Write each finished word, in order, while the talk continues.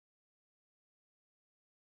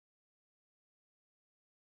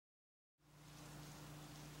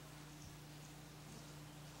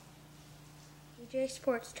PJ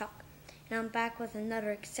Sports Talk, and I'm back with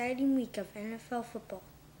another exciting week of NFL football,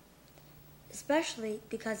 especially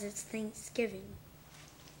because it's Thanksgiving.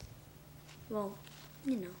 Well,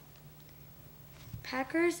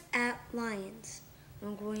 Packers at Lions.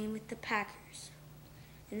 I'm going with the Packers,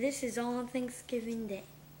 and this is all on Thanksgiving Day.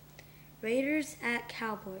 Raiders at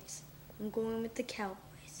Cowboys. I'm going with the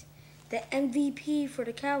Cowboys. The MVP for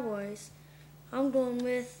the Cowboys, I'm going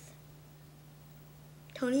with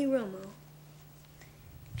Tony Romo.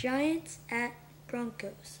 Giants at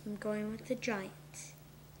Broncos. I'm going with the Giants.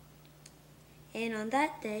 And on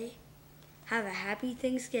that day, have a happy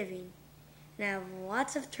Thanksgiving and have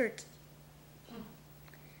lots of turkey.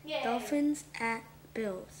 Yay. Dolphins at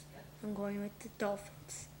Bills. I'm going with the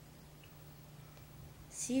Dolphins.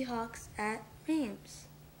 Seahawks at Rams.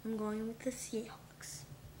 I'm going with the Seahawks.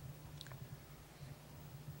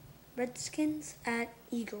 Redskins at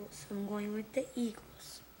Eagles. I'm going with the Eagles.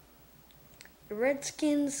 The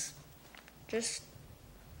Redskins just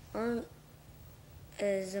aren't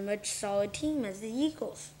as a much solid team as the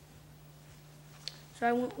Eagles. So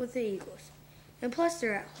I went with the Eagles. And plus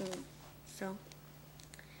they're at home. So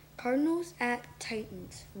Cardinals at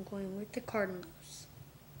Titans. I'm going with the Cardinals.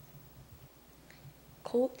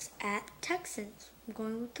 Colts at Texans. I'm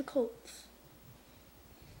going with the Colts.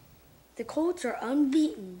 The Colts are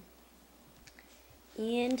unbeaten.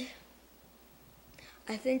 And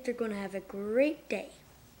I think they're going to have a great day.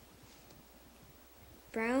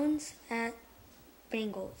 Browns at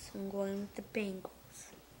Bengals. I'm going with the Bengals.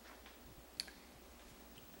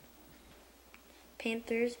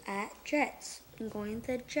 Panthers at Jets. I'm going with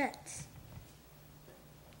the Jets.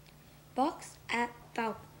 Bucks at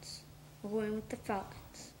Falcons. I'm going with the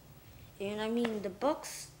Falcons. And I mean, the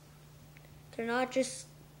Bucks, they're not just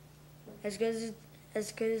as good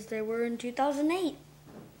as they were in 2008.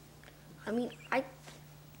 I mean, I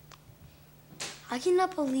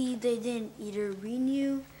cannot believe they didn't either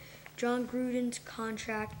renew John Gruden's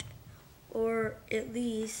contract or at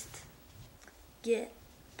least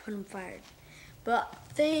put him fired. But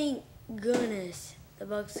thank goodness the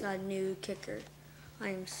Bucks got a new kicker. I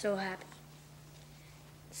am so happy.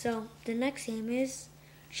 So the next game is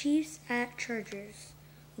Chiefs at Chargers.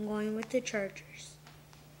 I'm going with the Chargers.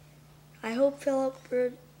 I hope Phillip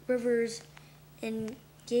Rivers and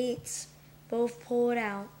Gates both pull it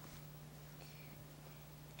out.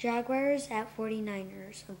 Jaguars at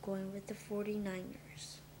 49ers. I'm going with the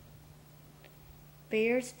 49ers.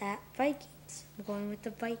 Bears at Vikings. I'm going with the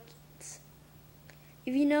Vikings.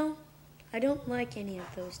 If you know, I don't like any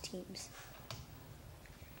of those teams.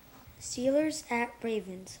 Steelers at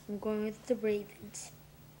Ravens. I'm going with the Ravens.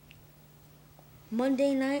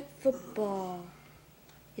 Monday Night Football.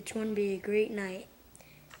 It's going to be a great night.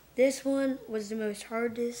 This one was the most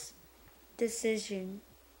hardest decision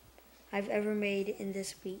I've ever made in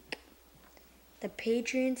this week. The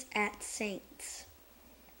Patriots at Saints.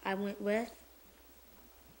 I went with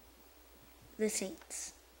the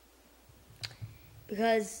Saints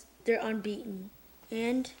because they're unbeaten,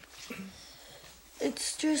 and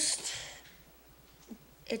it's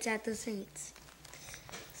at the Saints.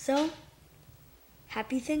 So,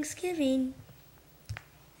 happy Thanksgiving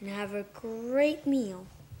and have a great meal.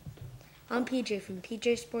 I'm PJ from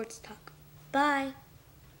PJ Sports Talk. Bye.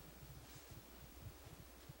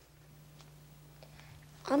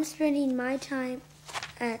 I'm spending my time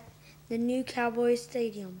at the new Cowboys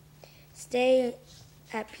Stadium. Stay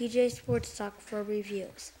at PJ Sports Talk for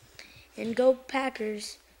reviews. And go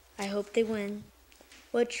Packers. I hope they win,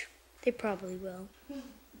 which they probably will.